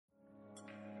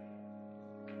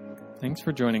Thanks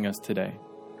for joining us today.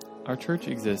 Our church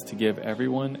exists to give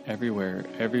everyone, everywhere,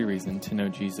 every reason to know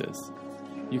Jesus.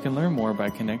 You can learn more by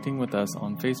connecting with us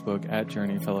on Facebook at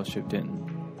Journey Fellowship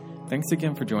Denton. Thanks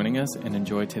again for joining us and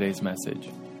enjoy today's message.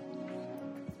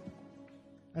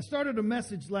 I started a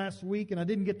message last week and I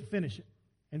didn't get to finish it.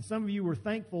 And some of you were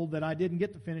thankful that I didn't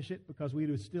get to finish it because we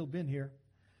would have still been here.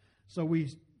 So we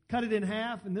cut it in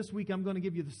half, and this week I'm going to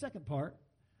give you the second part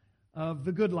of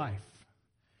the good life.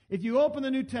 If you open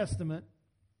the New Testament,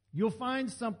 you'll find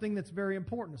something that's very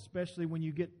important, especially when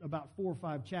you get about 4 or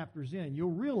 5 chapters in.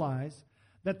 You'll realize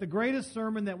that the greatest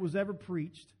sermon that was ever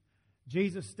preached,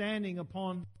 Jesus standing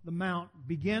upon the mount,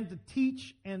 began to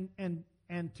teach and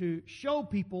to show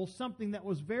people something that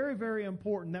was very, very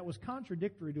important, that was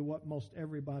contradictory to what most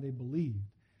everybody believed.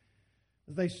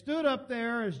 As they stood up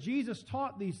there, as Jesus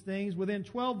taught these things, within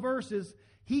 12 verses,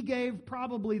 He gave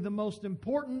probably the most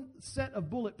important set of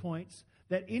bullet points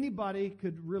that anybody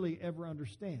could really ever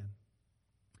understand.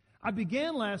 I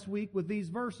began last week with these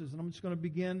verses, and I'm just going to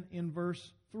begin in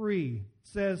verse 3. It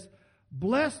says,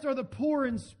 "Blessed are the poor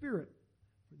in spirit,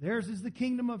 for theirs is the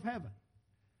kingdom of heaven.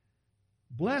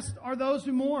 Blessed are those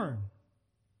who mourn,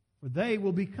 for they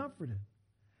will be comforted.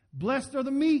 Blessed are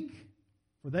the meek,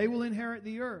 for they will inherit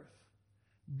the earth.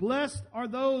 Blessed are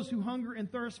those who hunger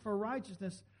and thirst for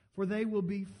righteousness, for they will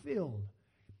be filled."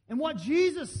 And what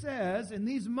Jesus says in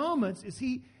these moments is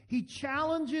He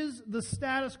challenges the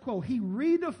status quo. He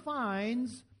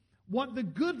redefines what the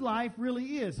good life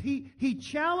really is. He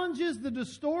challenges the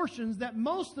distortions that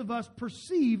most of us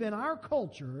perceive in our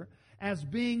culture as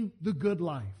being the good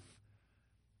life.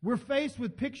 We're faced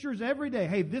with pictures every day.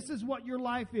 Hey, this is what your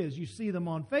life is. You see them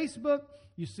on Facebook,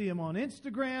 you see them on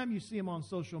Instagram, you see them on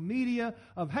social media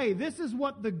of, hey, this is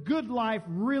what the good life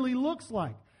really looks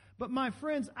like. But my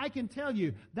friends, I can tell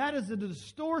you, that is a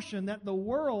distortion that the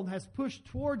world has pushed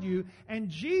toward you. And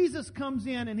Jesus comes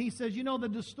in and He says, you know, the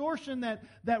distortion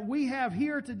that we have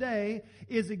here today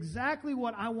is exactly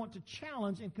what I want to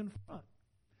challenge and confront.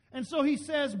 And so He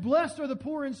says, blessed are the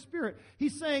poor in spirit.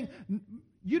 He's saying,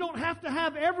 you don't have to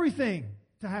have everything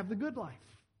to have the good life.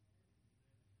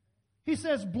 He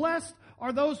says, blessed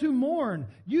are those who mourn.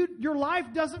 Your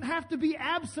life doesn't have to be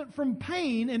absent from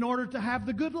pain in order to have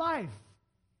the good life.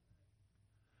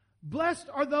 Blessed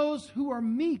are those who are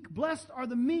meek. Blessed are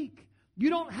the meek.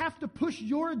 You don't have to push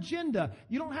your agenda.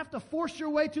 You don't have to force your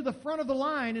way to the front of the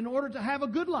line in order to have a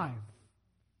good life.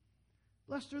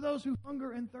 Blessed are those who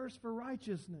hunger and thirst for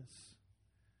righteousness.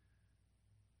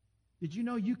 Did you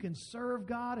know you can serve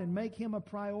God and make Him a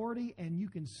priority and you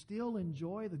can still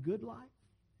enjoy the good life?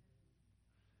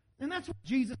 And that's what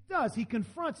Jesus does. He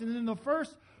confronts. And in the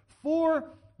first 4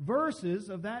 verses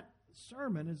of that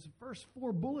sermon, his first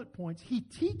 4 bullet points, He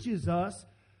teaches us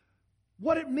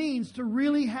what it means to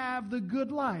really have the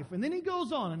good life. And then He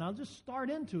goes on, and I'll just start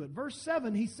into it. Verse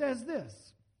 7, He says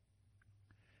this.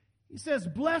 He says,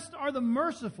 blessed are the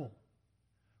merciful,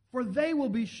 for they will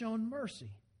be shown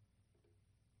mercy.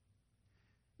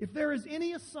 If there is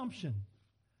any assumption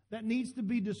that needs to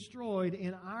be destroyed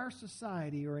in our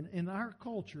society or in our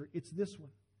culture, it's this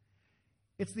one.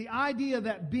 It's the idea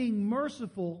that being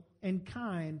merciful and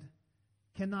kind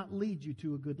cannot lead you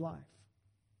to a good life.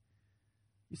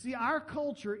 You see, our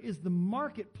culture is the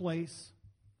marketplace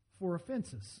for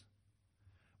offenses.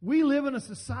 We live in a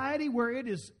society where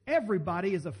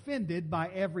everybody is offended by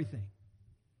everything.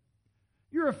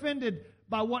 You're offended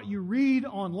by what you read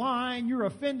online. You're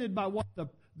offended by what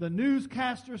the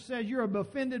newscaster says. You're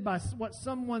offended by what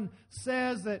someone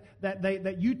says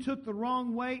that you took the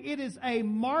wrong way. It is a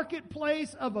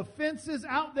marketplace of offenses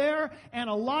out there, and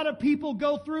a lot of people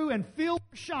go through and fill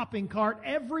their shopping cart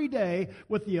every day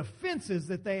with the offenses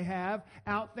that they have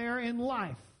out there in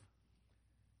life.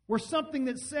 Where something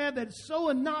that's said that's so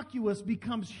innocuous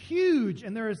becomes huge,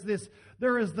 and there is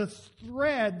this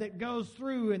thread that goes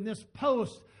through in this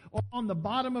post or on the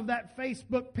bottom of that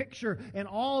Facebook picture, and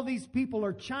all these people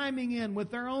are chiming in with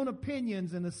their own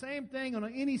opinions, and the same thing on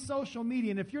any social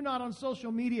media. And if you're not on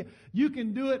social media, you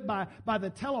can do it by the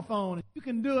telephone, you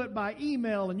can do it by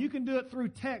email, and you can do it through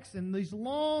text, and these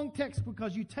long texts,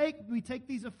 because we take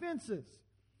these offenses.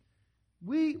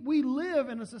 We live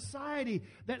in a society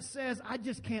that says, I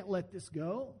just can't let this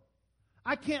go.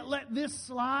 I can't let this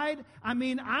slide. I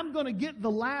mean, I'm going to get the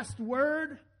last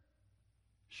word.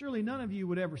 Surely none of you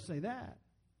would ever say that.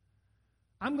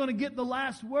 I'm going to get the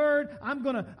last word. I'm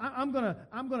going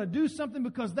to do something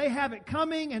because they have it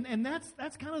coming, and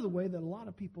that's kind of the way that a lot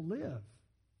of people live.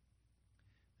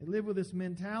 They live with this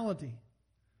mentality,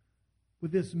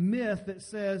 with this myth that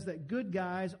says that good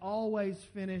guys always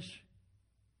finish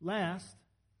last,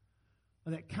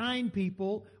 that kind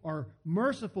people or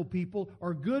merciful people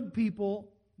or good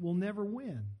people will never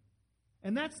win.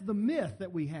 And that's the myth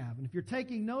that we have. And if you're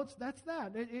taking notes, that's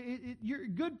that.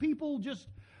 Good people just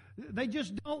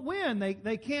don't win.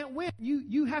 They can't win.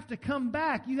 You have to come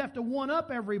back. You have to one-up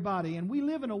everybody. And we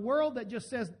live in a world that just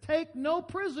says, take no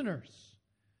prisoners.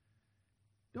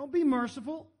 Don't be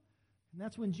merciful. And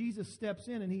that's when Jesus steps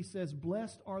in and He says,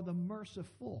 blessed are the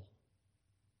merciful.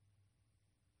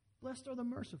 Blessed are the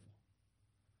merciful.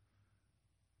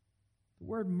 The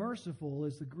word merciful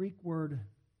is the Greek word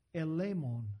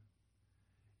elamon.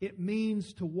 It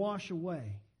means to wash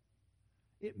away.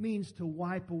 It means to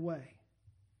wipe away.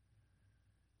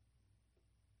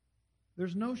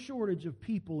 There's no shortage of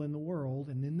people in the world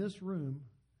and in this room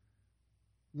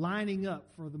lining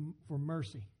up for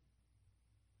mercy.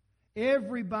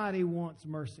 Everybody wants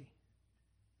mercy.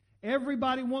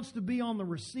 Everybody wants to be on the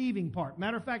receiving part.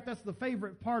 Matter of fact, that's the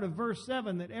favorite part of verse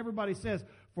 7 that everybody says,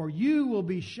 for you will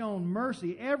be shown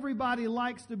mercy. Everybody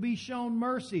likes to be shown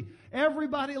mercy.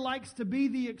 Everybody likes to be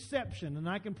the exception, and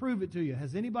I can prove it to you.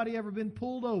 Has anybody ever been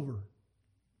pulled over?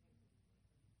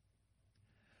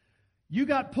 You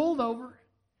got pulled over,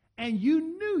 and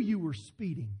you knew you were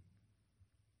speeding.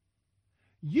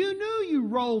 You knew you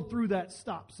rolled through that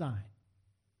stop sign.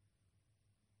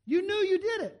 You knew you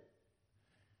did it.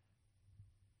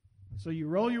 So you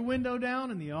roll your window down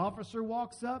and the officer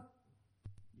walks up.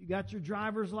 You got your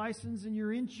driver's license and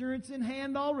your insurance in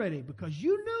hand already because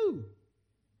you knew.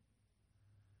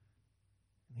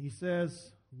 And he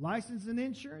says, license and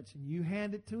insurance, and you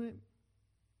hand it to him.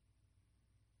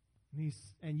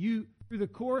 And you, through the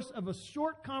course of a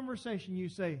short conversation, you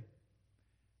say,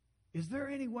 is there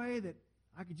any way that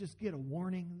I could just get a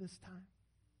warning this time?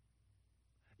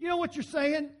 You know what you're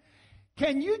saying?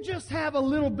 Can you just have a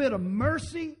little bit of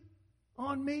mercy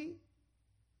on me?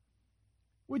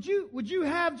 Would you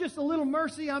have just a little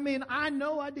mercy? I mean, I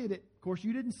know I did it. Of course,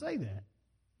 you didn't say that.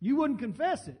 You wouldn't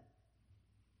confess it.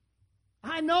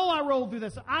 I know I rolled through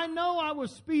this. I know I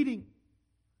was speeding.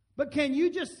 But can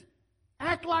you just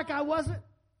act like I wasn't?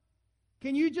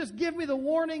 Can you just give me the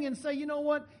warning and say, you know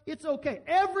what? It's okay.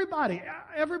 Everybody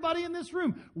in this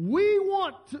room, we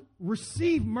want to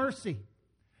receive mercy.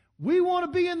 We want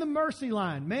to be in the mercy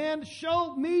line. Man,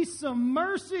 show me some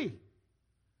mercy.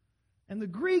 And the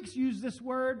Greeks use this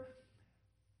word,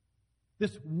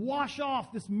 this wash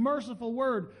off, this merciful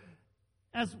word,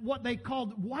 as what they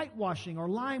called whitewashing or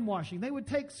lime washing. They would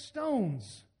take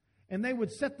stones and they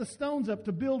would set the stones up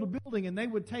to build a building, and they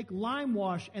would take lime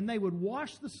wash and they would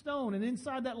wash the stone, and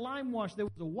inside that lime wash there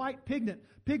was a white pigment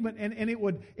and it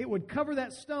would cover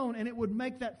that stone, and it would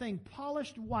make that thing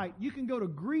polished white. You can go to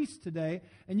Greece today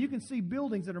and you can see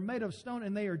buildings that are made of stone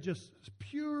and they are just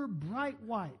pure bright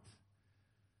white.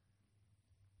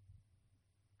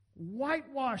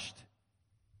 Whitewashed,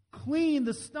 clean.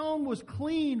 The stone was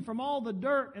clean from all the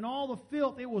dirt and all the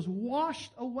filth. It was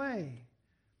washed away.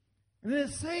 And in the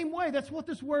same way, that's what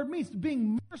this word means,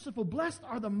 being merciful. Blessed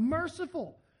are the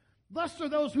merciful. Blessed are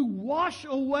those who wash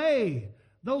away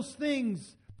those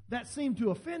things that seem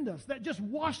to offend us, that just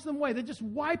wash them away, that just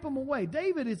wipe them away.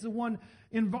 David is the one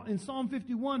in Psalm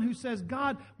 51 who says,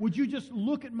 God, would you just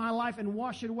look at my life and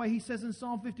wash it away? He says in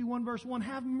Psalm 51 verse 1,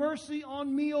 have mercy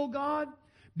on me, O God,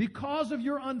 because of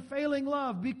your unfailing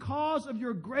love, because of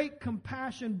your great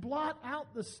compassion, blot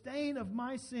out the stain of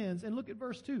my sins. And look at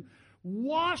verse 2.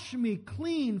 Wash me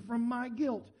clean from my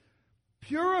guilt.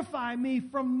 Purify me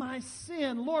from my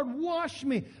sin. Lord, wash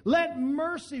me. Let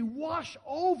mercy wash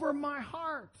over my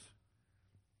heart.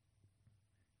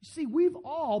 You see, we've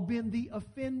all been the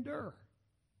offender.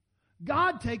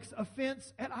 God takes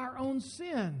offense at our own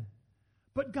sin.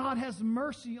 But God has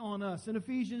mercy on us. In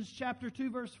Ephesians chapter 2,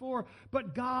 verse 4,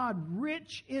 but God,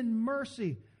 rich in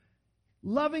mercy,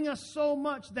 loving us so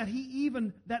much that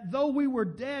that though we were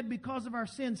dead because of our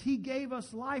sins, He gave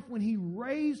us life when He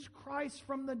raised Christ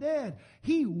from the dead.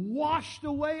 He washed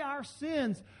away our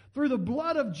sins through the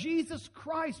blood of Jesus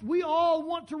Christ. We all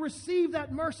want to receive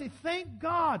that mercy. Thank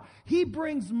God He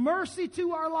brings mercy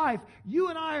to our life. You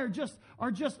and I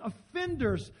are just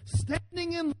offenders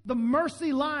standing in the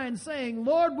mercy line saying,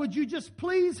 Lord, would you just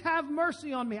please have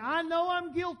mercy on me? I know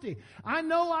I'm guilty. I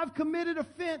know I've committed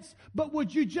offense, but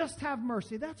would you just have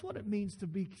mercy? That's what it means to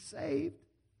be saved.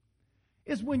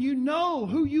 Is when you know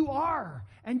who you are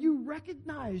and you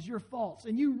recognize your faults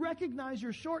and you recognize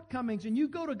your shortcomings and you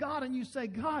go to God and you say,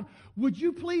 God, would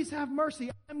you please have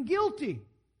mercy? I'm guilty,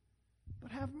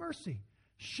 but have mercy.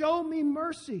 Show me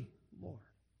mercy, Lord.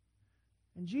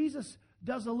 And Jesus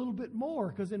does a little bit more,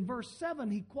 because in verse 7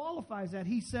 He qualifies that.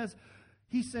 He says,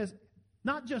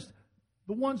 not just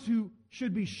the ones who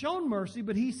should be shown mercy,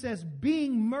 but he says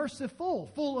being merciful,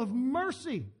 full of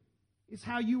mercy, is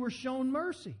how you were shown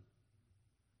mercy.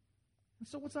 And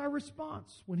so what's our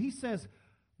response? When he says,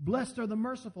 blessed are the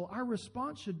merciful, our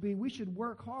response should be, we should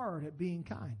work hard at being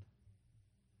kind.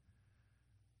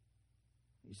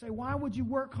 You say, why would you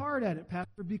work hard at it,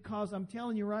 Pastor? Because I'm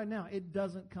telling you right now, it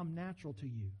doesn't come natural to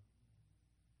you.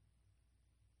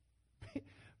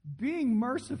 Being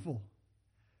merciful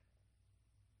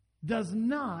is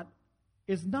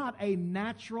not a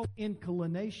natural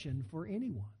inclination for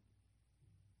anyone.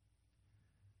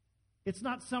 It's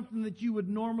not something that you would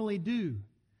normally do.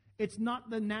 It's not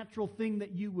the natural thing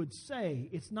that you would say.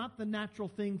 It's not the natural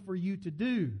thing for you to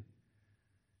do.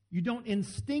 You don't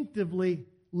instinctively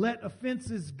let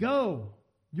offenses go.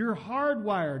 You're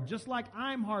hardwired, just like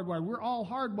I'm hardwired. We're all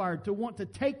hardwired to want to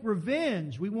take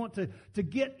revenge. We want to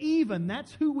get even.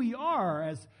 That's who we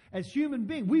are as human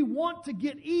beings. We want to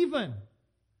get even.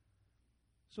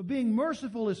 So being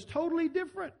merciful is totally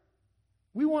different.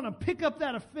 We want to pick up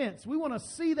that offense. We want to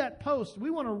see that post. We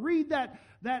want to read that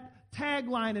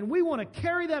tagline, and we want to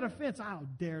carry that offense. How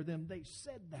dare them? They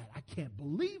said that. I can't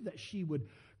believe that she would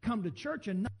come to church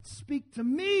and not speak to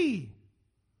me.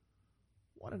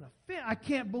 What an offense. I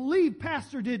can't believe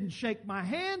Pastor didn't shake my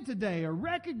hand today or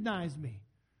recognize me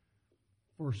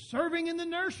for serving in the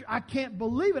nursery. I can't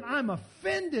believe it. I'm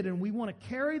offended, and we want to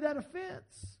carry that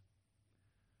offense.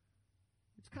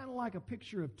 It's kind of like a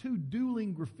picture of two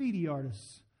dueling graffiti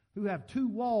artists who have two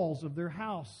walls of their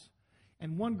house.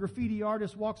 And one graffiti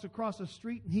artist walks across the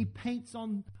street and he paints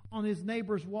on his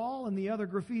neighbor's wall. And the other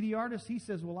graffiti artist, he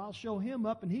says, well, I'll show him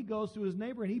up. And he goes to his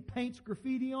neighbor and he paints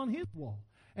graffiti on his wall.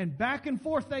 And back and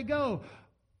forth they go,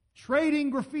 trading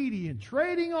graffiti and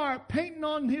trading art, painting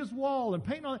on his wall and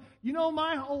painting on... You know,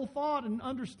 my whole thought and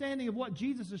understanding of what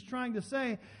Jesus is trying to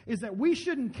say is that we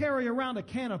shouldn't carry around a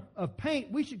can of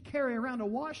paint. We should carry around a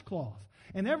washcloth.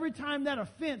 And every time that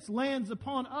offense lands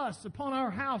upon us, upon our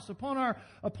house, upon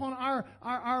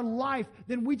our life,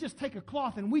 then we just take a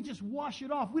cloth and we just wash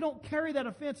it off. We don't carry that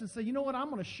offense and say, you know what, I'm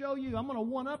going to show you, I'm going to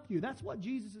one-up you. That's what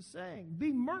Jesus is saying.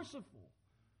 Be merciful.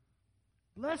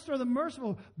 Blessed are the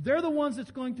merciful. They're the ones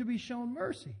that's going to be shown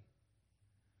mercy.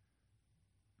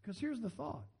 Because here's the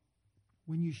thought.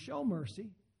 When you show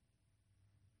mercy,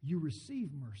 you receive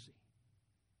mercy.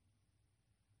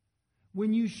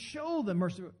 When you show the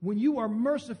mercy, when you are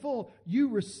merciful, you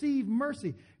receive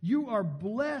mercy. You are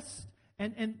blessed,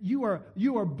 and you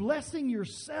are blessing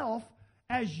yourself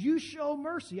as you show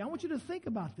mercy. I want you to think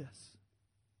about this.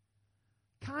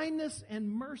 Kindness and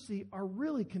mercy are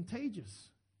really contagious.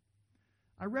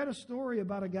 I read a story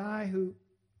about a guy who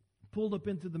pulled up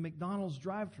into the McDonald's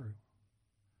drive-thru.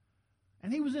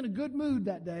 And he was in a good mood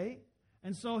that day.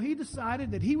 And so he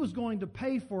decided that he was going to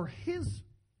pay for his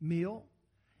meal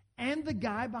and the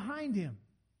guy behind him.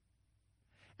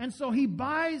 And so he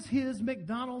buys his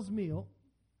McDonald's meal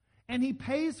and he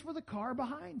pays for the car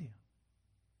behind him.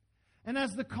 And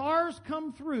as the cars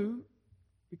come through,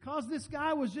 because this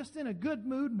guy was just in a good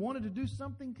mood and wanted to do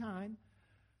something kind,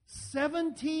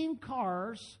 17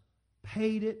 cars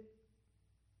paid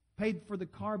for the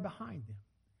car behind them.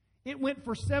 It went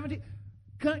for 17.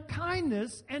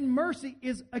 Kindness and mercy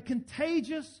is a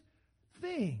contagious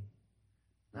thing.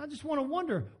 Now, I just want to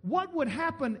wonder, what would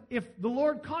happen if the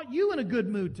Lord caught you in a good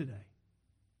mood today?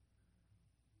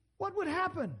 What would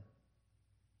happen?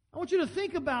 I want you to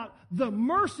think about the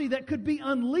mercy that could be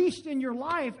unleashed in your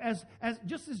life as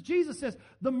just as Jesus says,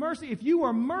 the mercy, if you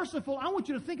are merciful, I want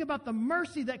you to think about the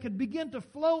mercy that could begin to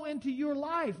flow into your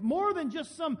life. More than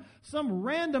just some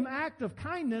random act of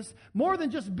kindness, more than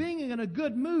just being in a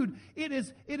good mood, it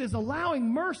is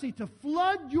allowing mercy to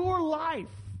flood your life.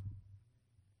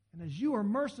 And as you are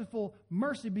merciful,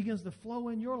 mercy begins to flow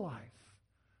in your life.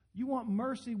 You want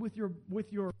mercy with your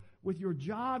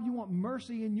job, you want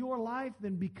mercy in your life,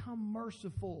 then become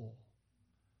merciful.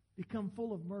 Become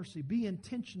full of mercy. Be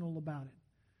intentional about it.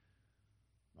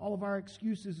 All of our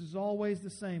excuses is always the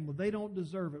same. Well, they don't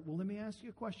deserve it. Well, let me ask you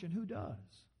a question. Who does?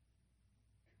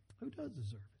 Who does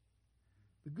deserve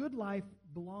it? The good life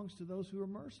belongs to those who are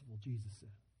merciful, Jesus said.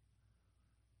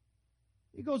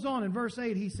 He goes on in verse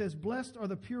 8, he says, blessed are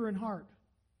the pure in heart,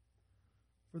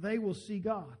 for they will see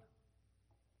God.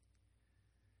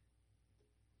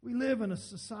 We live in a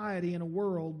society, in a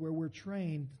world where we're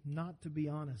trained not to be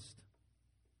honest.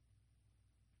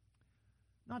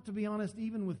 Not to be honest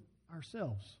even with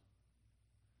ourselves.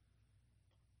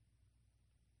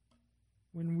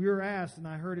 When we were asked, and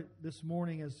I heard it this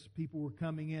morning as people were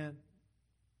coming in,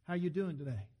 how you doing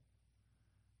today?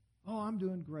 Oh, I'm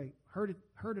doing great. Heard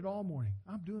it all morning.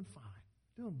 I'm doing fine.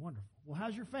 Doing wonderful. Well,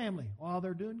 how's your family? Oh,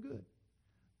 they're doing good.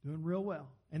 Doing real well.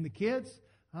 And the kids,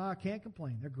 I can't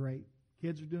complain. They're great.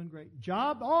 Kids are doing great.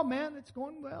 Job, oh man, it's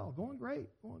going well. Going great.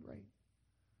 Going great.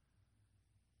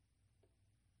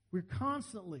 We're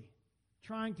constantly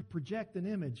trying to project an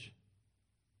image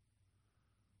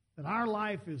that our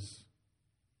life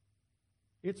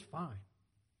it's fine.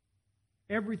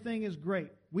 Everything is great.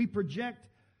 We project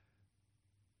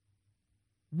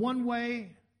one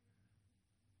way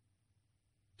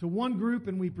to one group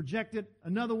and we project it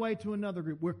another way to another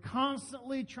group. We're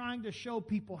constantly trying to show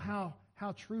people how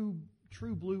true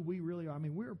blue we really are. I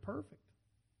mean, we're perfect.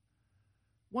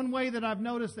 One way that I've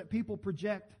noticed that people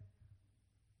project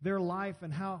their life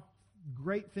and how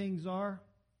great things are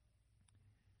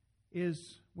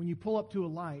is when you pull up to a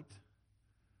light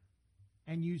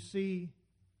and you see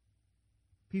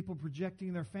people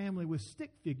projecting their family with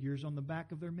stick figures on the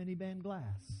back of their minivan glass.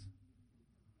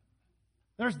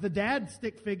 There's the dad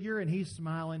stick figure, and he's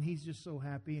smiling. He's just so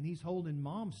happy, and he's holding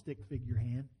mom's stick figure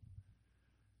hand.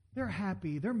 They're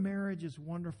happy. Their marriage is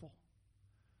wonderful.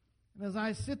 And as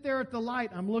I sit there at the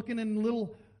light, I'm looking in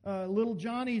little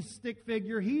Johnny's stick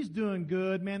figure. He's doing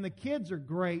good. Man, the kids are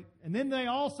great. And then they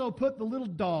also put the little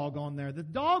dog on there, the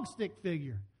dog stick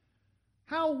figure.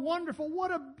 How wonderful.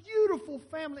 What a beautiful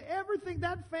family. Everything,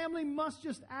 that family must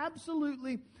just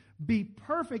absolutely be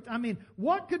perfect. I mean,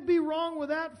 what could be wrong with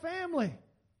that family?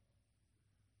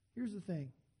 Here's the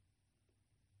thing.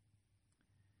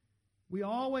 We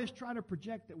always try to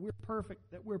project that we're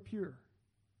perfect, that we're pure,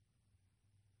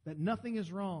 that nothing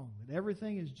is wrong, that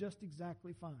everything is just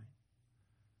exactly fine.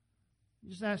 I'll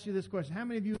just ask you this question. How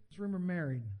many of you in this room are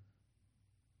married?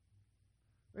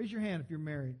 Raise your hand if you're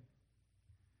married.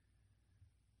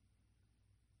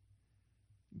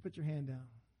 You put your hand down.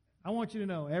 I want you to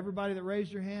know, everybody that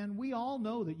raised your hand, we all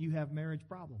know that you have marriage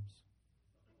problems.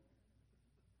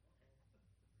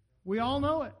 We all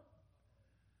know it.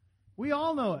 We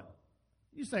all know it.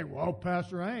 You say, well,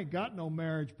 Pastor, I ain't got no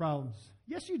marriage problems.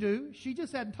 Yes, you do. She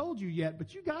just hadn't told you yet,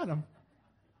 but you got them.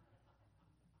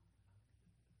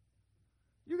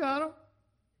 You got them.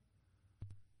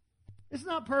 It's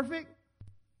not perfect.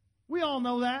 We all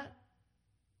know that.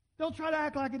 Don't try to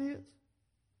act like it is.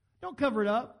 Don't cover it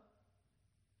up.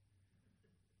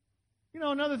 You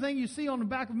know, another thing you see on the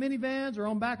back of minivans or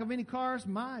on the back of any cars,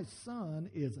 my son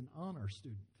is an honor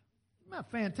student. Isn't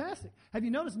that fantastic? Have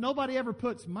you noticed nobody ever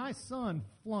puts, my son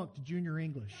flunked junior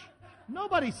English?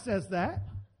 Nobody says that.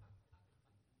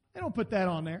 They don't put that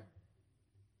on there.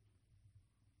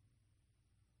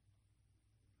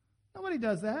 Nobody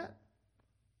does that.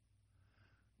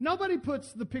 Nobody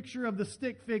puts the picture of the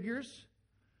stick figures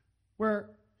where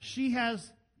she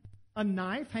has a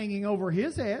knife hanging over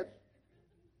his head.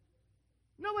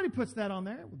 Nobody puts that on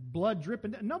there with blood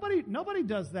dripping. Nobody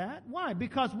does that. Why?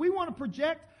 Because we want to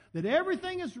project that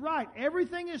everything is right,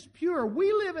 everything is pure.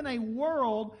 We live in a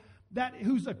world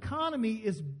whose economy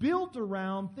is built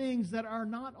around things that are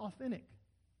not authentic.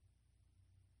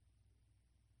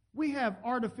 We have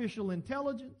artificial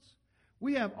intelligence.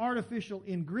 We have artificial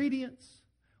ingredients.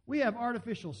 We have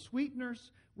artificial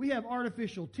sweeteners. We have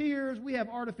artificial tears. We have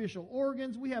artificial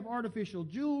organs. We have artificial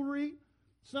jewelry.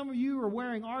 Some of you are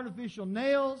wearing artificial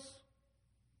nails.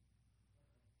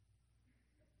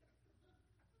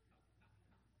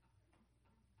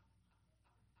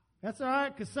 That's all right,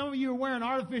 because some of you are wearing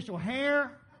artificial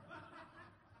hair.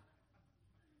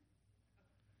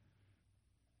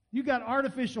 You got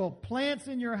artificial plants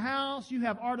in your house. You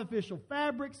have artificial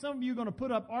fabric. Some of you are going to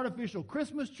put up artificial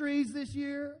Christmas trees this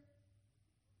year.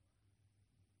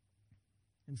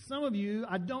 And some of you,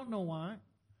 I don't know why,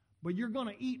 but you're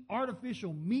going to eat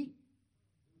artificial meat.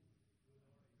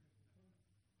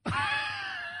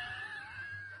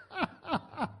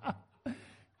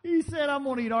 He said, I'm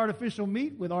going to eat artificial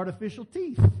meat with artificial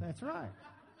teeth. That's right.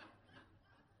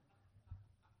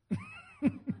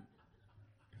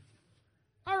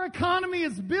 Our economy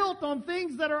is built on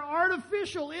things that are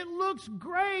artificial. It looks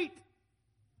great,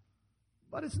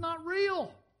 but it's not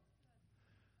real.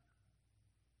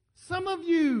 Some of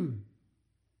you,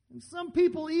 and some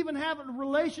people even have a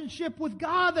relationship with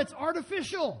God that's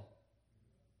artificial.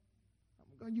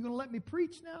 You going to let me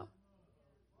preach now?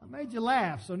 I made you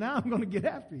laugh, so now I'm going to get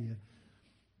after you.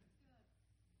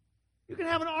 You can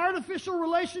have an artificial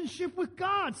relationship with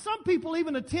God. Some people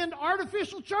even attend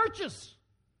artificial churches.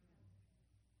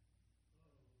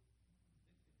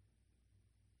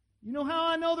 You know how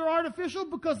I know they're artificial?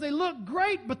 Because they look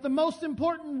great, but the most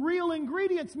important real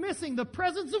ingredient's missing, the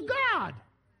presence of God.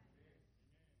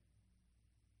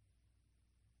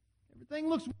 Everything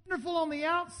looks wonderful on the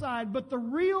outside, but the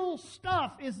real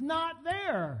stuff is not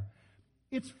there.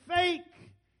 It's fake.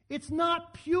 It's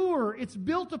not pure. It's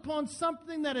built upon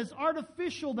something that is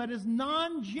artificial, that is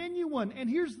non-genuine. And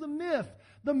here's the myth.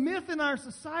 The myth in our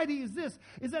society is this,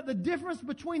 is that the difference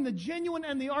between the genuine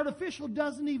and the artificial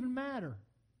doesn't even matter.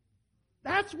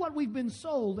 That's what we've been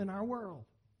sold in our world.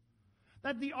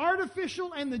 That the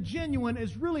artificial and the genuine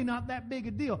is really not that big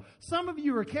a deal. Some of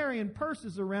you are carrying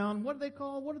purses around. What do they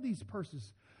call? What are these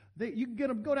purses? You can get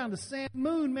them, go down to San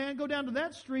Moon, man. Go down to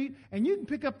that street, and you can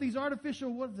pick up these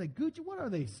artificial, what are they, Gucci? What are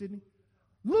they, Sydney?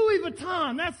 Louis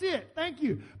Vuitton. That's it. Thank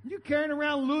you. You're carrying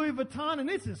around Louis Vuitton, and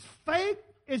it's as fake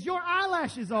as your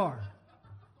eyelashes are.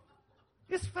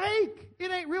 It's fake.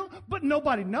 It ain't real, but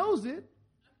nobody knows it.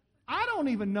 I don't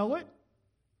even know it.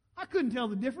 I couldn't tell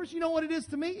the difference. You know what it is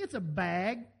to me? It's a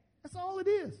bag. That's all it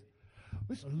is.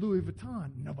 It's a Louis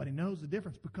Vuitton. Nobody knows the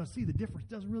difference because, see, the difference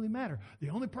doesn't really matter. The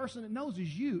only person that knows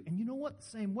is you. And you know what? The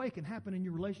same way can happen in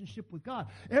your relationship with God.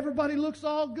 Everybody looks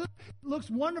all good. It looks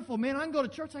wonderful. Man, I can go to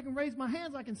church. I can raise my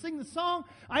hands. I can sing the song.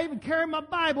 I even carry my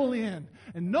Bible in.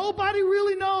 And nobody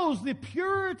really knows the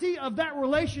purity of that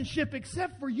relationship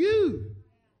except for you.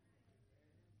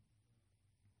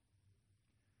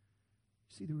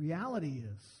 See, the reality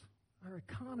is our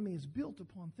economy is built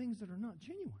upon things that are not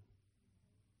genuine.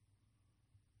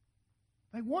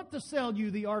 They want to sell you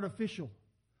the artificial.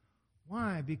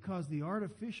 Why? Because the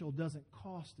artificial doesn't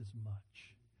cost as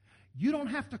much. You don't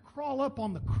have to crawl up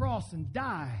on the cross and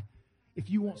die if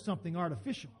you want something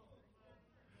artificial.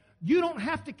 You don't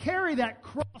have to carry that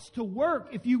cross to work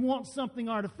if you want something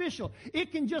artificial.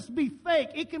 It can just be fake.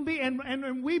 It can be,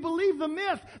 and we believe the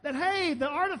myth that, hey, the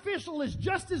artificial is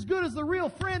just as good as the real.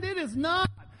 Friend, it is not.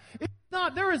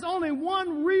 Not. There is only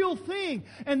one real thing,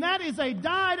 and that is a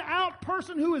died-out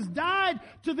person who has died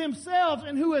to themselves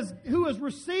and who has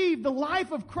received the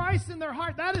life of Christ in their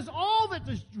heart. That is all that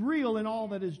is real and all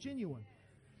that is genuine.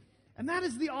 And that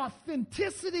is the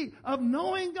authenticity of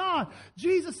knowing God.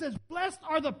 Jesus says, blessed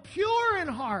are the pure in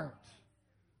heart.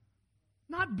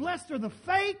 Not blessed are the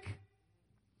fake,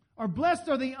 or blessed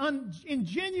are the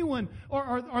ingenuine,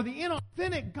 or the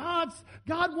inauthentic.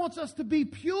 God wants us to be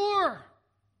pure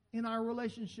in our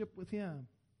relationship with Him.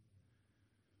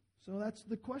 So that's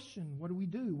the question. What do we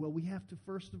do? Well, we have to,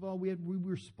 first of all, we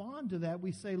respond to that.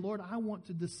 We say, Lord, I want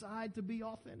to decide to be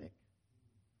authentic.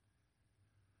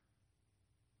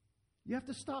 You have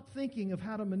to stop thinking of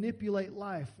how to manipulate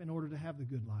life in order to have the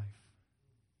good life.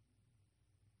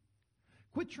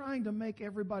 Quit trying to make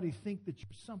everybody think that you're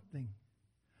something.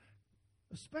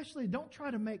 Especially, don't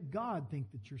try to make God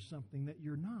think that you're something that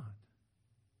you're not.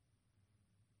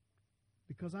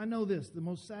 Because I know this, the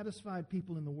most satisfied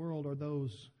people in the world are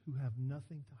those who have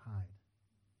nothing to hide.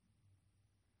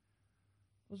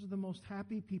 Those are the most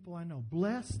happy people I know.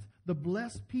 Blessed, the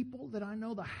blessed people that I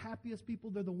know, the happiest people,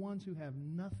 they're the ones who have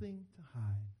nothing to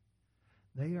hide.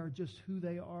 They are just who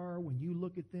they are. When you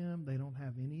look at them, they don't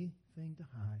have anything to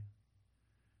hide.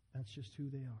 That's just who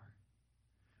they are.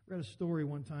 I read a story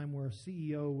one time where a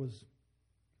CEO was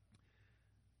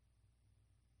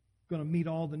going to meet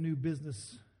all the new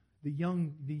business, the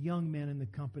young men in the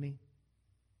company,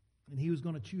 and he was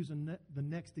going to choose the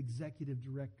next executive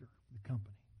director of the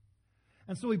company.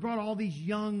 And so he brought all these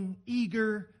young,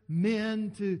 eager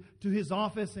men to his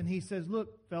office, and he says,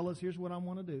 look, fellas, here's what I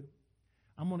want to do.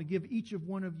 I'm going to give each of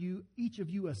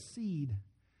you a seed,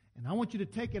 and I want you to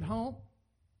take it home,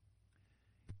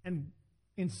 and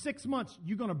in 6 months,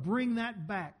 you're going to bring that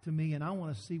back to me, and I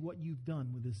want to see what you've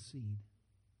done with this seed.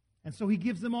 And so he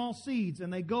gives them all seeds,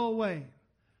 and they go away.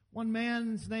 One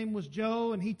man's name was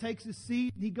Joe, and he takes his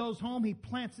seed, and he goes home, he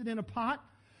plants it in a pot,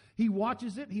 he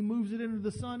watches it, he moves it into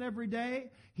the sun every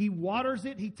day, he waters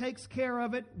it, he takes care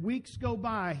of it. Weeks go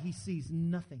by, he sees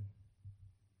nothing.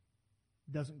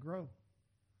 It doesn't grow.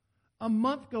 A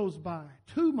month goes by,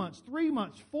 2 months, 3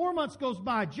 months, 4 months goes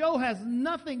by. Joe has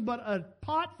nothing but a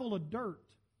pot full of dirt.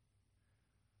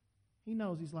 He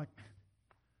knows, he's like,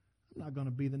 I'm not going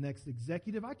to be the next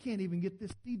executive. I can't even get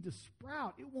this seed to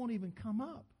sprout. It won't even come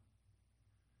up.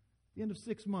 At the end of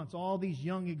 6 months, all these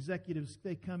young executives,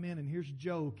 they come in, and here's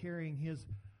Joe carrying his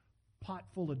pot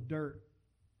full of dirt.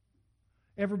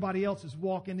 Everybody else is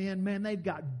walking in. Man, they've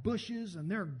got bushes,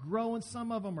 and they're growing.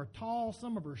 Some of them are tall.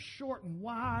 Some of them are short and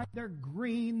wide. They're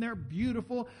green. They're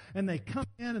beautiful. And they come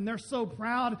in, and they're so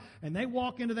proud. And they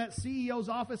walk into that CEO's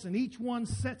office, and each one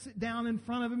sets it down in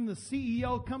front of him. The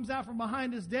CEO comes out from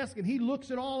behind his desk, and he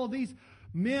looks at all of these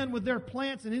men with their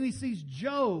plants, and then he sees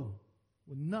Joe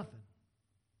with nothing.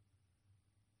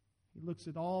 He looks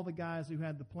at all the guys who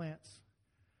had the plants.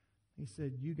 He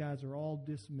said, you guys are all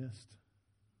dismissed,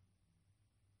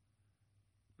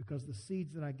 because the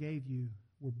seeds that I gave you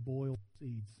were boiled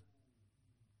seeds.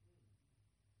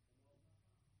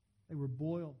 They were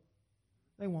boiled.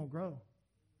 They won't grow.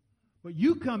 But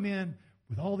you come in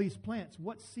with all these plants.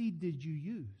 What seed did you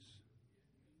use?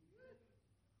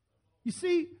 You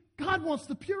see, God wants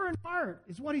the pure in heart,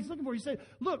 is what He's looking for. He said,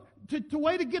 look, to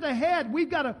way to get ahead, we've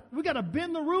got to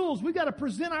bend the rules. We've got to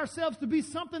present ourselves to be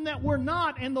something that we're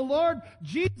not. And the Lord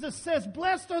Jesus says,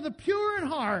 blessed are the pure in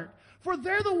heart, for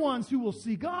they're the ones who will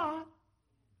see God.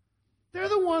 They're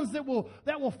the ones that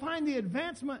will find the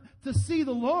advancement to see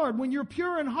the Lord. When you're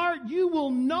pure in heart, you will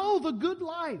know the good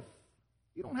life.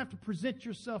 You don't have to present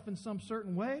yourself in some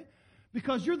certain way,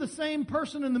 because you're the same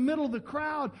person in the middle of the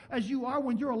crowd as you are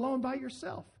when you're alone by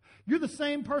yourself. You're the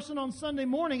same person on Sunday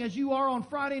morning as you are on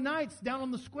Friday nights down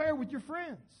on the square with your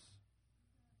friends.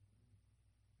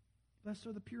 Blessed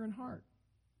are the pure in heart,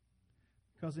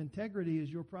 because integrity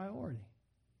is your priority.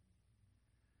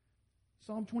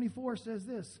 Psalm 24 says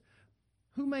this,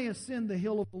 who may ascend the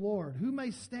hill of the Lord? Who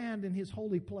may stand in His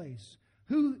holy place?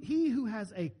 He who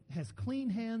has clean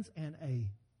hands and a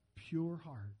pure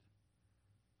heart,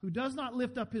 who does not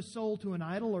lift up his soul to an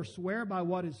idol or swear by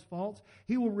what is false.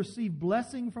 He will receive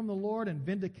blessing from the Lord and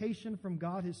vindication from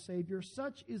God his Savior.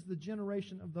 Such is the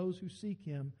generation of those who seek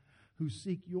Him, who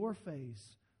seek your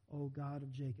face, O God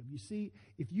of Jacob. You see,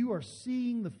 if you are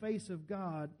seeing the face of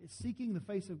God, seeking the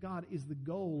face of God is the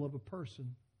goal of a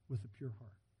person with a pure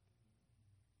heart.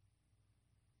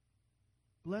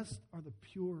 Blessed are the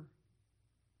pure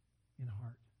in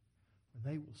heart, for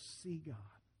they will see God.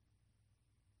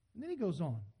 And then he goes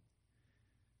on.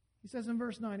 He says in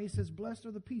verse 9, he says, blessed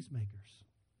are the peacemakers,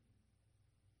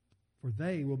 for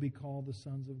they will be called the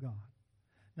sons of God.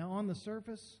 Now on the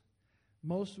surface,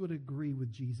 most would agree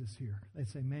with Jesus here. They'd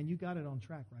say, man, you got it on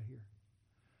track right here.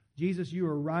 Jesus, you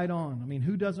are right on. I mean,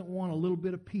 who doesn't want a little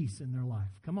bit of peace in their life?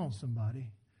 Come on,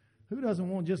 somebody. Who doesn't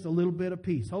want just a little bit of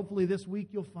peace? Hopefully this week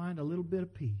you'll find a little bit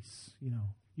of peace. You know,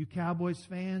 you Cowboys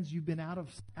fans, you've been out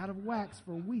of wax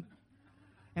for a week.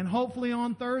 And hopefully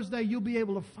on Thursday you'll be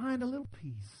able to find a little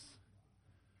peace.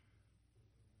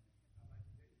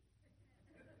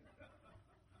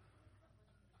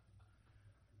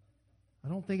 I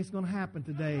don't think it's going to happen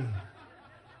today,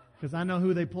 because I know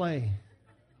who they play.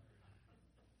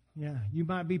 Yeah, you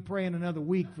might be praying another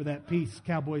week for that peace,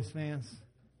 Cowboys fans.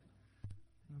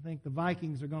 I think the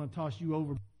Vikings are going to toss you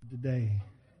over today.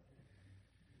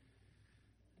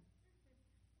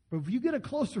 But if you get a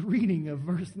closer reading of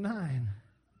verse 9,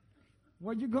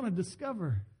 what you're going to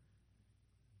discover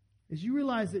is you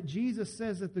realize that Jesus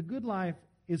says that the good life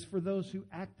is for those who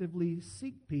actively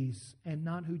seek peace and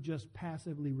not who just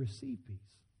passively receive peace.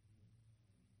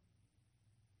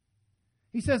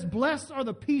 He says, blessed are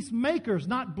the peacemakers,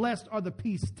 not blessed are the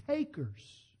peace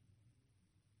takers.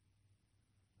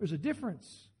 There's a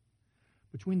difference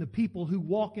between the people who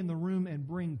walk in the room and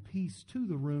bring peace to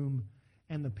the room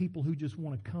and the people who just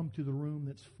want to come to the room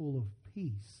that's full of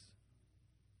peace.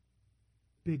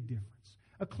 Big difference.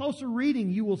 A closer reading,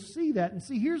 you will see that. And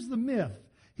see, here's the myth.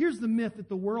 Here's the myth that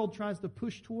the world tries to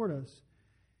push toward us.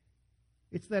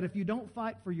 It's that if you don't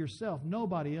fight for yourself,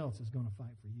 nobody else is going to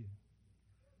fight for you.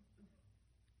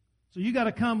 So you got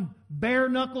to come bare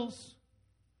knuckles,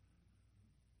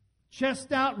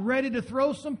 chest out, ready to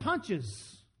throw some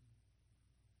punches.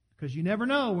 Because you never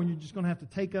know when you're just going to have to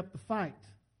take up the fight.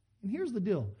 And here's the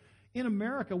deal. In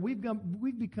America, we've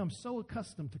become so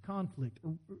accustomed to conflict.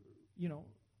 You know,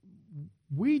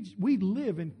 we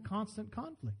live in constant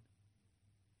conflict.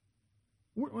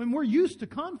 We're used to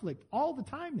conflict all the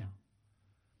time now.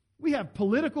 We have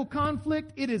political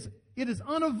conflict. It is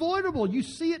unavoidable. You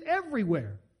see it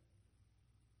everywhere.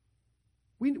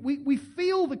 We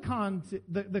feel the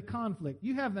conflict.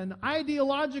 You have an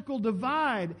ideological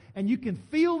divide, and you can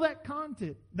feel that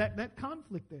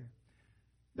conflict there.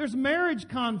 There's marriage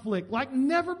conflict like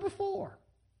never before.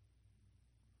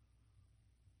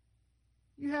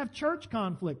 You have church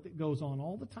conflict that goes on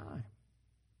all the time.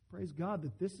 Praise God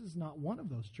that this is not one of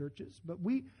those churches, but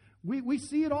we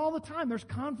see it all the time. There's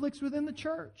conflicts within the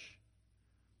church.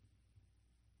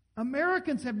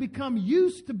 Americans have become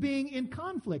used to being in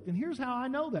conflict, and here's how I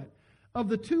know that. Of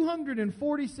the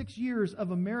 246 years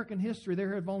of American history,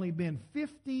 there have only been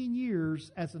 15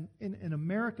 years in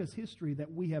America's history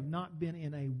that we have not been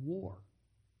in a war.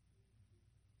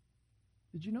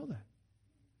 Did you know that?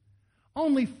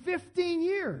 Only 15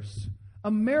 years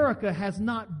America has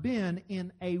not been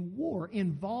in a war,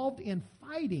 involved in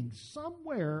fighting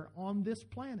somewhere on this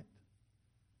planet.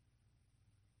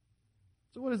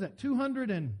 So what is that,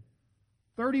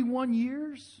 231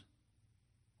 years?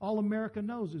 All America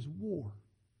knows is war,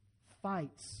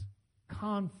 fights,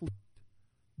 conflict,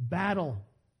 battle,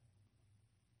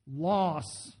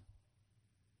 loss.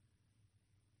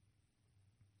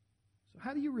 So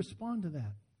how do you respond to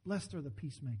that? Blessed are the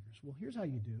peacemakers. Well, here's how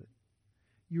you do it.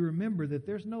 You remember that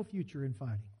there's no future in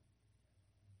fighting.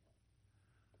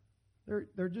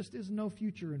 There just is no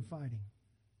future in fighting.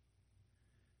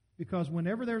 Because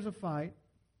whenever there's a fight,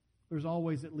 there's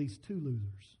always at least two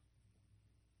losers.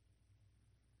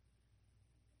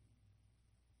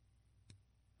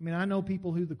 I mean, I know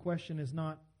people who the question is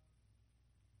not,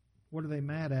 what are they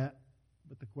mad at?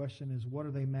 But the question is, what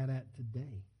are they mad at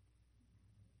today?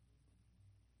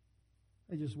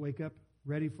 They just wake up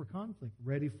ready for conflict,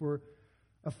 ready for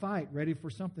a fight, ready for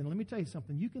something. Let me tell you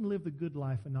something. You can live the good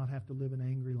life and not have to live an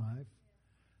angry life.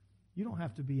 You don't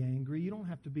have to be angry. You don't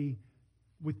have to be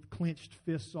with clenched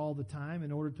fists all the time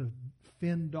in order to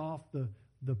fend off the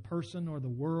person or the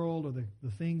world or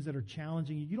the things that are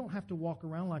challenging you. You don't have to walk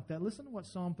around like that. Listen to what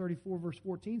Psalm 34 verse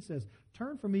 14 says.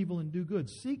 Turn from evil and do good.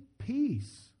 Seek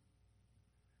peace.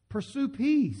 Pursue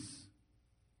peace.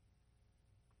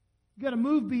 You've got to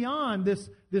move beyond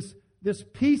this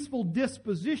peaceful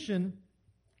disposition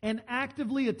and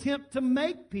actively attempt to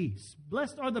make peace.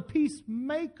 Blessed are the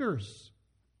peacemakers.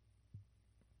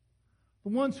 The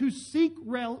ones who seek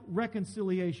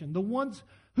reconciliation. The ones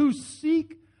who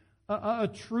seek a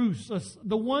truce.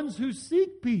 The ones who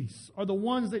seek peace are the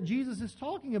ones that Jesus is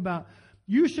talking about.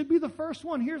 You should be the first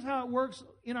one. Here's how it works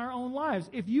in our own lives.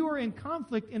 If you are in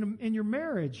conflict in your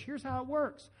marriage, here's how it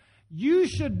works. You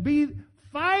should be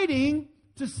fighting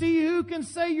to see who can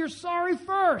say you're sorry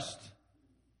first.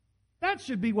 That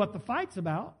should be what the fight's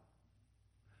about.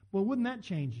 Well, wouldn't that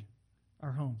change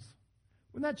our homes?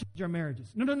 Wouldn't that change our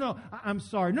marriages? No. I'm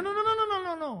sorry. No.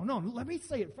 Let me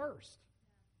say it first.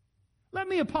 Let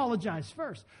me apologize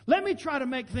first. Let me try to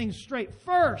make things straight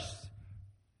first.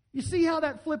 You see how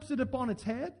that flips it up on its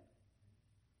head?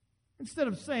 Instead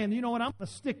of saying, you know what, I'm going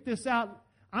to stick this out.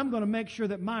 I'm going to make sure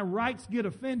that my rights get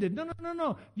offended.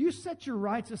 No. You set your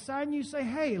rights aside and you say,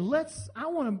 hey, I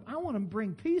want to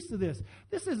bring peace to this.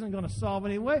 This isn't going to solve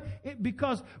any way.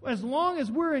 Because as long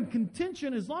as we're in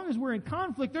contention, as long as we're in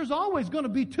conflict, there's always going to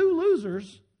be two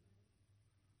losers.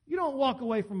 You don't walk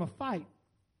away from a fight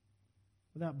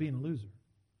without being a loser.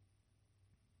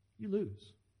 You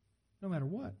lose, no matter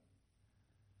what.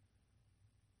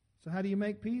 So how do you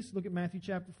make peace? Look at Matthew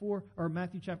chapter 4 or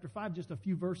Matthew chapter 5, just a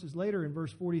few verses later in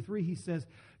verse 43. He says,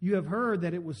 you have heard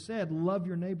that it was said, love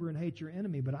your neighbor and hate your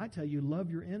enemy. But I tell you,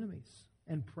 love your enemies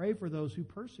and pray for those who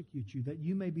persecute you, that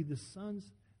you may be sons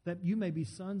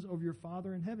of your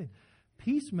Father in heaven.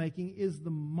 Peacemaking is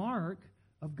the mark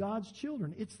of God's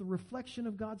children. It's the reflection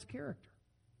of God's character.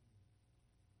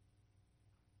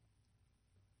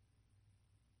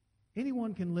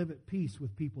 Anyone can live at peace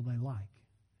with people they like.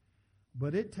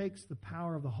 But it takes the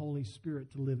power of the Holy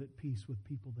Spirit to live at peace with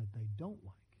people that they don't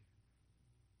like.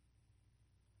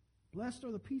 Blessed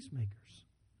are the peacemakers.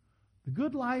 The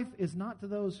good life is not to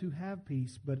those who have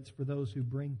peace, but it's for those who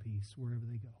bring peace wherever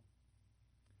they go.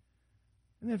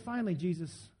 And then finally,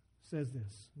 Jesus says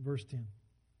this, verse 10.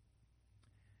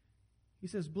 He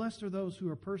says, blessed are those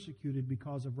who are persecuted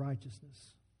because of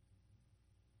righteousness,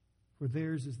 for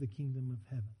theirs is the kingdom of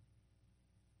heaven.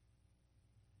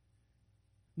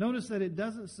 Notice that it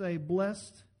doesn't say,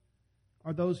 blessed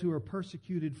are those who are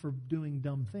persecuted for doing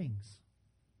dumb things.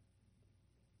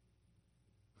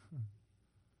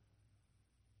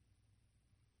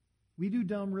 We do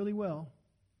dumb really well.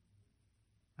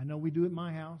 I know we do at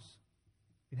my house.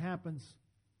 It happens.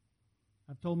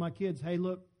 I've told my kids, hey,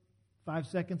 look, 5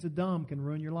 seconds of dumb can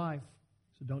ruin your life.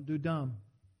 So don't do dumb.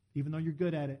 Even though you're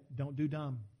good at it, don't do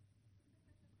dumb.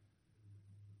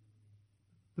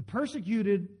 The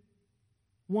persecuted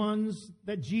ones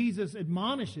that Jesus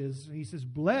admonishes, he says,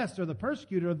 blessed are the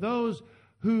persecuted, are those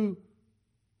who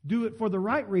do it for the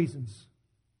right reasons.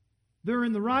 They're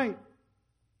in the right.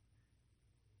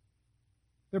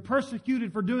 They're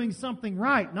persecuted for doing something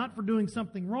right, not for doing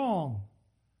something wrong.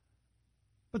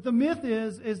 But the myth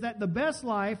is that the best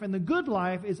life and the good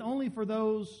life is only for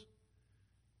those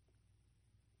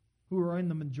who are in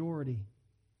the majority.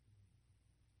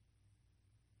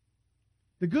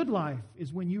 The good life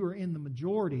is when you are in the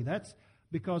majority. That's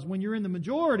because when you're in the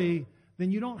majority,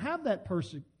 then you don't have that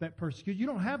persecution. You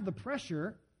don't have the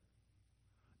pressure.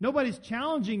 Nobody's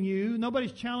challenging you.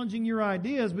 Nobody's challenging your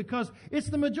ideas because it's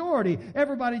the majority.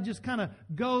 Everybody just kind of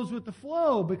goes with the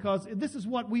flow because this is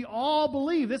what we all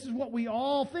believe. This is what we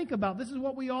all think about. This is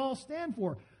what we all stand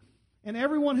for. And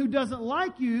everyone who doesn't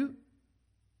like you,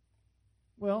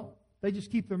 well, they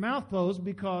just keep their mouth closed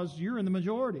because you're in the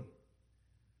majority.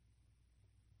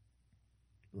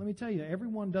 Let me tell you,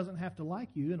 everyone doesn't have to like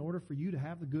you in order for you to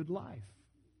have the good life.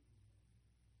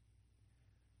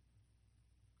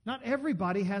 Not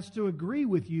everybody has to agree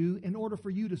with you in order for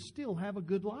you to still have a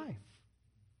good life.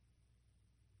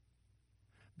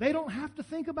 They don't have to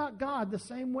think about God the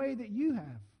same way that you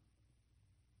have.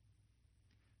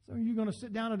 So you're going to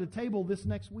sit down at a table this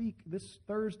next week, this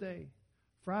Thursday,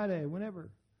 Friday, whenever,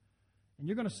 and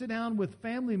you're going to sit down with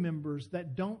family members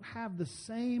that don't have the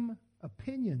same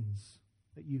opinions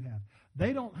that you have.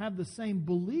 They don't have the same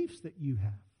beliefs that you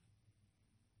have.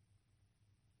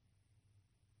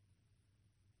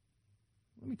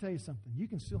 Let me tell you something. You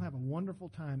can still have a wonderful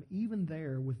time even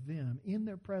there with them in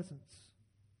their presence.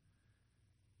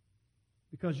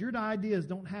 Because your ideas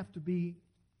don't have to be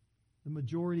the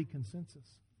majority consensus.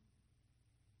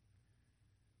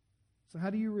 So how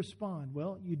do you respond?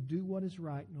 Well, you do what is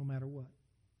right no matter what.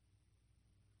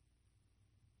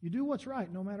 You do what's right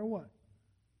no matter what.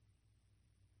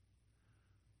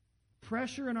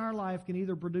 Pressure in our life can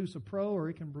either produce a pro or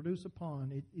it can produce a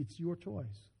con. It's your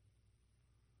choice.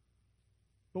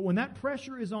 But when that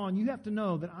pressure is on, you have to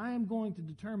know that I am going to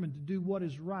determine to do what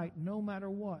is right no matter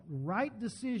what. Right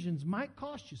decisions might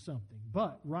cost you something,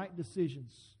 but right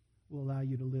decisions will allow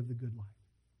you to live the good life.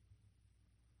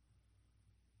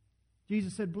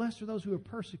 Jesus said, blessed are those who are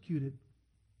persecuted,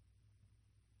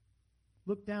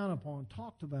 looked down upon,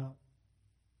 talked about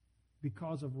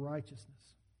because of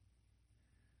righteousness.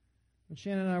 When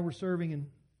Shannon and I were serving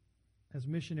as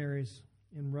missionaries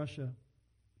in Russia,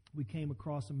 we came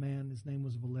across a man. His name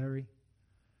was Valery.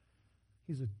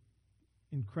 He's an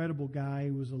incredible guy.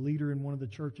 He was a leader in one of the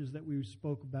churches that we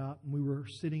spoke about. And we were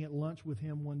sitting at lunch with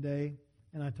him one day.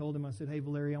 And I told him, I said, hey,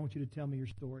 Valery, I want you to tell me your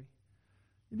story.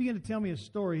 He began to tell me his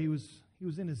story. He was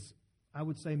in his, I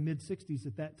would say, mid-60s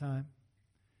at that time.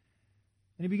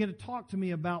 And he began to talk to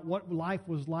me about what life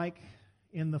was like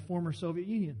in the former Soviet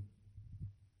Union.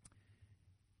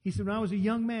 He said, when I was a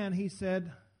young man, he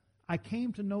said, I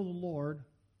came to know the Lord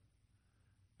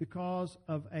because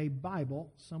of a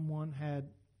Bible someone had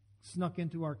snuck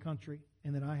into our country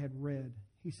and that I had read.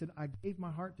 He said, I gave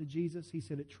my heart to Jesus. He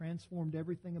said, it transformed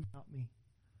everything about me.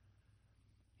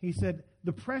 He said,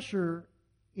 the pressure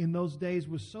in those days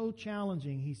was so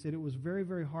challenging. He said it was very,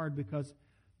 very hard because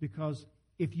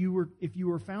if you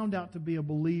were found out to be a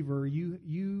believer,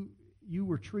 you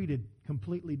were treated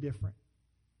completely different.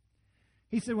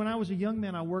 He said, when I was a young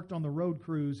man, I worked on the road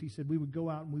crews. He said, we would go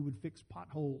out and we would fix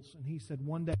potholes. And he said,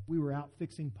 one day we were out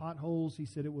fixing potholes. He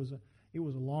said it was a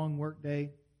long work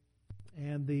day.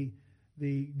 And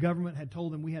the government had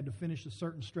told them we had to finish a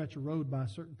certain stretch of road by a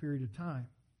certain period of time.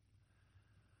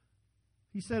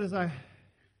 He said, as I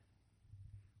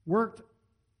worked,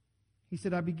 he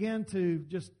said, I began to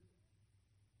just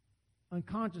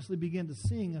unconsciously begin to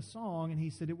sing a song. And he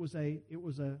said it was a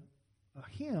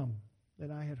hymn that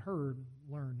I had heard and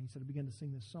learned. He said, I began to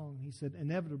sing this song. He said,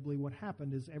 inevitably what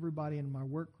happened is everybody in my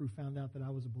work crew found out that I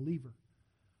was a believer,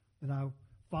 that I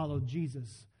followed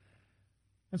Jesus.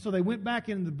 And so they went back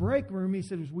in the break room. He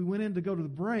said, as we went in to go to the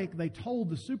break, they told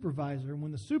the supervisor. And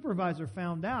when the supervisor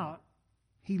found out,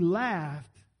 he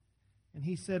laughed. And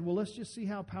he said, well, let's just see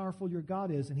how powerful your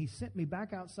God is. And he sent me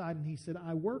back outside, and he said,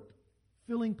 I worked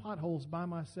filling potholes by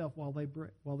myself while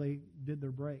they did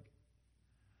their break.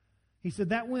 He said,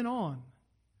 that went on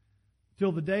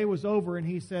till the day was over. And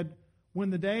he said,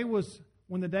 when the day was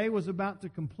about to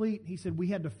complete, he said, we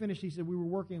had to finish. He said, we were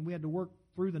working. We had to work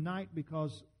through the night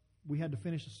because we had to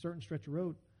finish a certain stretch of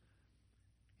road.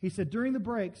 He said, during the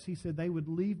breaks, he said, they would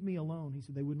leave me alone. He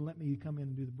said, they wouldn't let me come in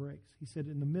and do the breaks. He said,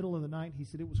 in the middle of the night, he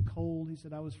said, it was cold. He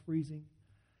said, I was freezing.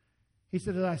 He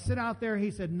said, as I sit out there, he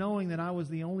said, knowing that I was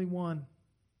the only one,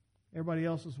 everybody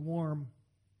else was warm,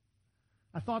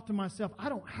 I thought to myself, I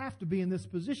don't have to be in this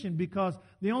position because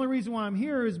the only reason why I'm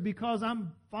here is because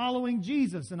I'm following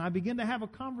Jesus. And I began to have a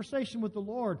conversation with the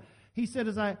Lord. He said,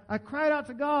 as I cried out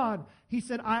to God, he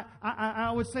said,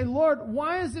 I would say, Lord,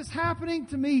 why is this happening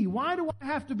to me? Why do I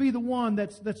have to be the one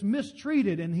that's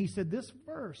mistreated? And he said, this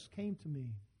verse came to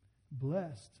me.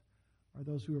 Blessed are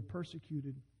those who are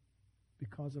persecuted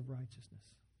because of righteousness.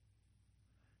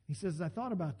 He says, as I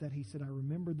thought about that, he said, I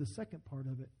remembered the second part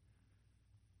of it.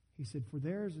 He said, for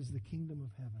theirs is the kingdom of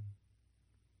heaven.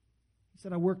 He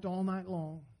said, I worked all night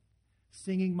long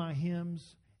singing my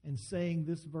hymns and saying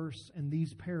this verse and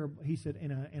these parables. He said,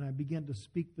 and I began to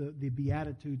speak the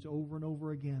Beatitudes over and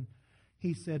over again.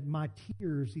 He said, my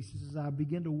tears, he says, as I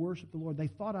began to worship the Lord, they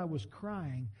thought I was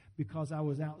crying because I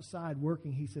was outside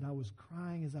working. He said, I was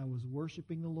crying as I was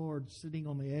worshiping the Lord, sitting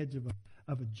on the edge of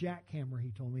a jackhammer, he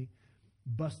told me.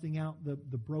 busting out the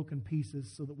broken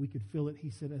pieces so that we could feel it. He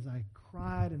said, as I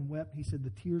cried and wept, he said,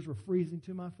 the tears were freezing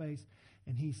to my face.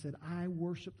 And he said, I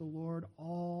worshiped the Lord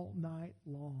all night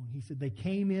long. He said, they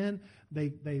came in,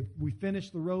 we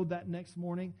finished the road that next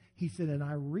morning. He said, and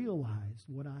I realized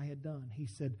what I had done. He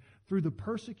said, through the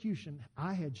persecution,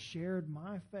 I had shared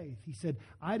my faith. He said,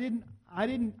 I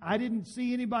didn't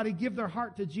see anybody give their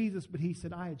heart to Jesus, but he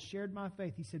said, I had shared my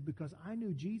faith. He said, because I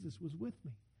knew Jesus was with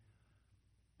me.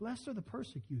 Blessed are the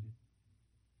persecuted,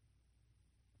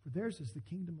 for theirs is the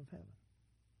kingdom of heaven.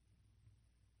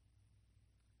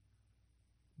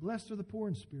 Blessed are the poor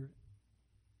in spirit.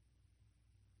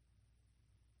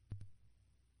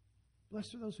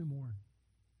 Blessed are those who mourn.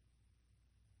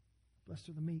 Blessed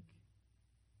are the meek.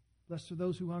 Blessed are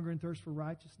those who hunger and thirst for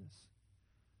righteousness,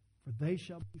 for they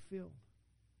shall be filled.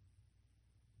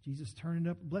 Jesus turned it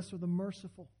up. Blessed are the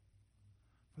merciful,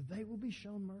 for they will be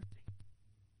shown mercy.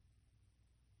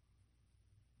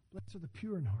 Blessed are the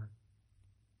pure in heart.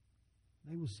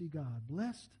 They will see God.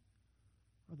 Blessed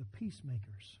are the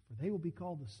peacemakers, for they will be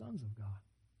called the sons of God.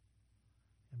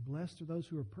 And blessed are those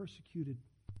who are persecuted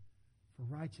for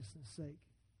righteousness' sake,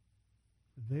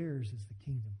 for theirs is the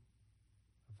kingdom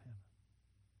of heaven.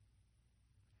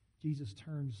 Jesus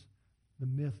turns the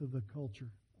myth of the culture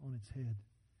on its head,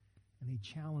 and he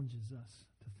challenges us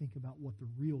to think about what the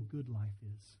real good life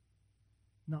is,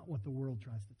 not what the world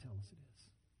tries to tell us it is.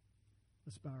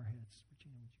 Let's bow our heads.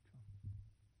 Regina, would you come?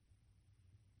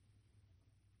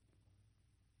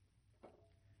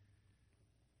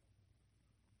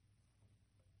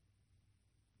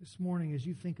 This morning, as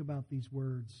you think about these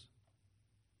words,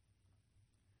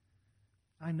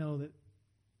 I know that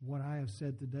what I have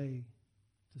said today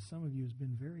to some of you has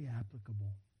been very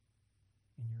applicable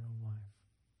in your own life.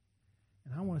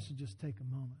 And I want us to just take a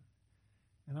moment,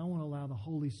 and I want to allow the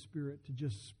Holy Spirit to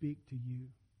just speak to you.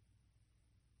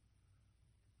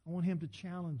 I want him to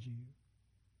challenge you.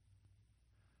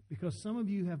 Because some of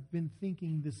you have been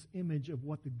thinking this image of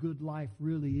what the good life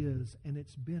really is, and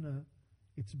it's been a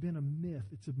myth.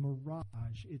 It's a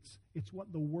mirage. It's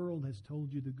what the world has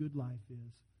told you the good life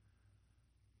is.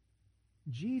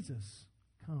 Jesus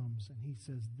comes and he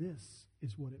says, this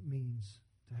is what it means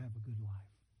to have a good life.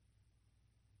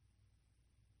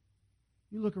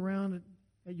 You look around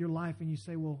at your life and you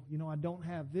say, well, I don't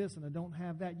have this and I don't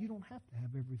have that. You don't have to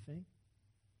have everything.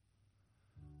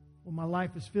 Well, my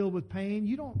life is filled with pain.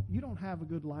 You don't have a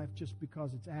good life just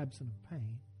because it's absent of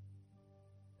pain.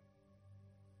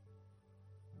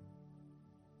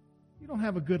 You don't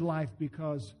have a good life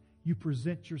because you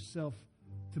present yourself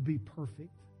to be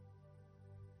perfect.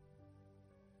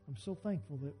 I'm so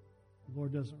thankful that the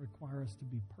Lord doesn't require us to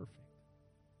be perfect.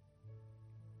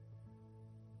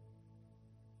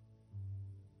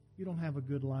 You don't have a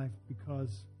good life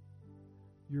because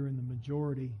you're in the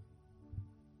majority.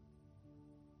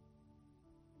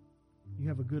 You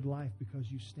have a good life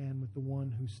because you stand with the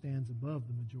one who stands above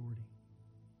the majority.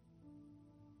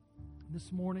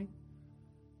 This morning,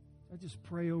 I just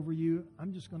pray over you.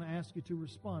 I'm just going to ask you to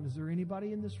respond. Is there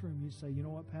anybody in this room you say, you know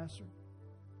what, Pastor?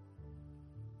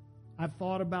 I've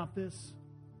thought about this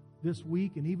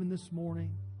week and even this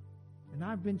morning, and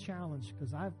I've been challenged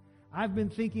because I've been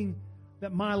thinking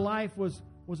that my life was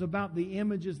about the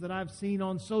images that I've seen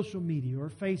on social media or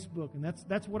Facebook, and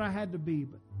that's what I had to be.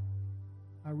 But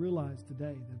I realize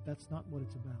today that that's not what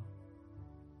it's about.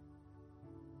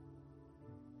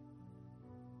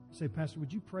 You say, Pastor,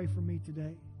 would you pray for me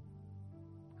today?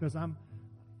 Because I'm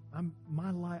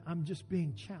just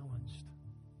being challenged.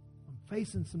 I'm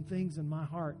facing some things in my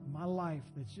heart, my life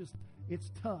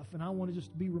it's tough, and I want to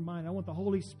just be reminded. I want the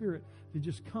Holy Spirit to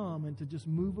just come and to just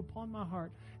move upon my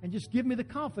heart and just give me the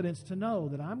confidence to know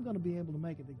that I'm going to be able to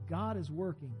make it, that God is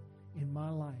working in my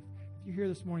life. If you're here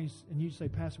this morning and you say,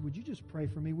 Pastor, would you just pray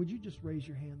for me? Would you just raise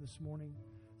your hand this morning?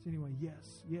 So anyway,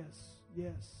 yes.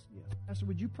 Pastor,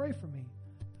 would you pray for me?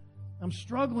 I'm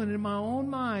struggling in my own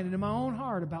mind and in my own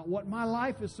heart about what my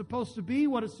life is supposed to be,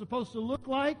 what it's supposed to look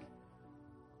like.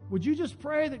 Would you just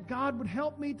pray that God would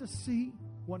help me to see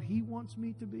what He wants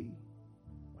me to be,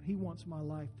 what He wants my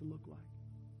life to look like?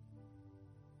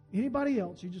 Anybody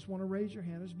else, you just want to raise your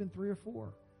hand? There's been 3 or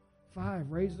 4,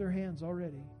 5 raise their hands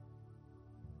already.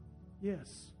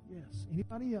 Yes.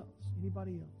 Anybody else?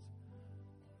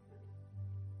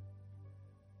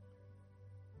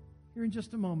 Here in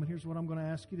just a moment, here's what I'm going to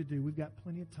ask you to do. We've got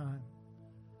plenty of time.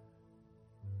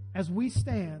 As we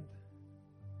stand,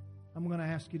 I'm going to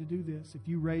ask you to do this. If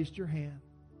you raised your hand,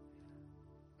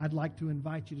 I'd like to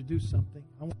invite you to do something.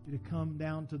 I want you to come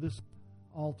down to this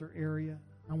altar area.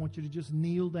 I want you to just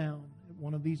kneel down at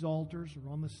one of these altars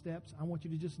or on the steps. I want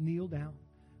you to just kneel down. I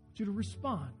want you to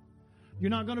respond. You're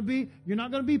not going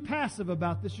to be passive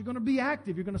about this. You're going to be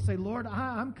active. You're going to say, Lord,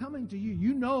 I'm coming to you.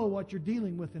 You know what you're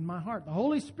dealing with in my heart. The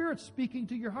Holy Spirit's speaking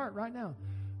to your heart right now.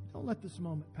 Don't let this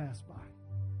moment pass by.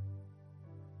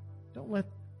 Don't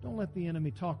let the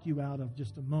enemy talk you out of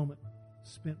just a moment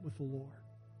spent with the Lord.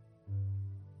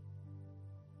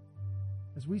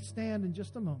 As we stand in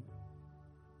just a moment,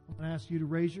 I'm going to ask you to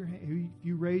raise your hand. If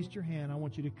you raised your hand, I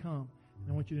want you to come. And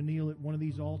I want you to kneel at one of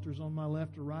these altars on my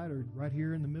left or right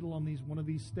here in the middle on one of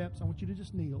these steps. I want you to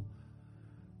just kneel.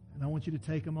 And I want you to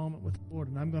take a moment with the Lord.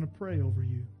 And I'm going to pray over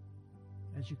you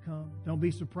as you come. Don't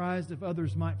be surprised if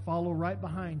others might follow right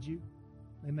behind you.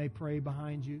 They may pray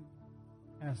behind you,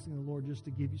 asking the Lord just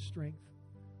to give you strength,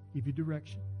 give you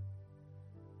direction.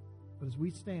 But as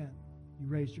we stand, you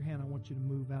raised your hand, I want you to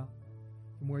move out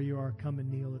from where you are. Come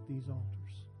and kneel at these altars.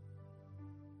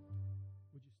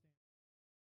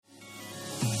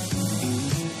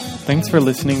 Thanks for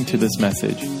listening to this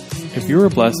message. If you were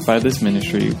blessed by this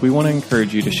ministry, we want to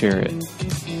encourage you to share it.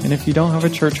 And if you don't have a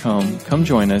church home, come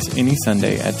join us any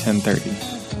Sunday at 10:30.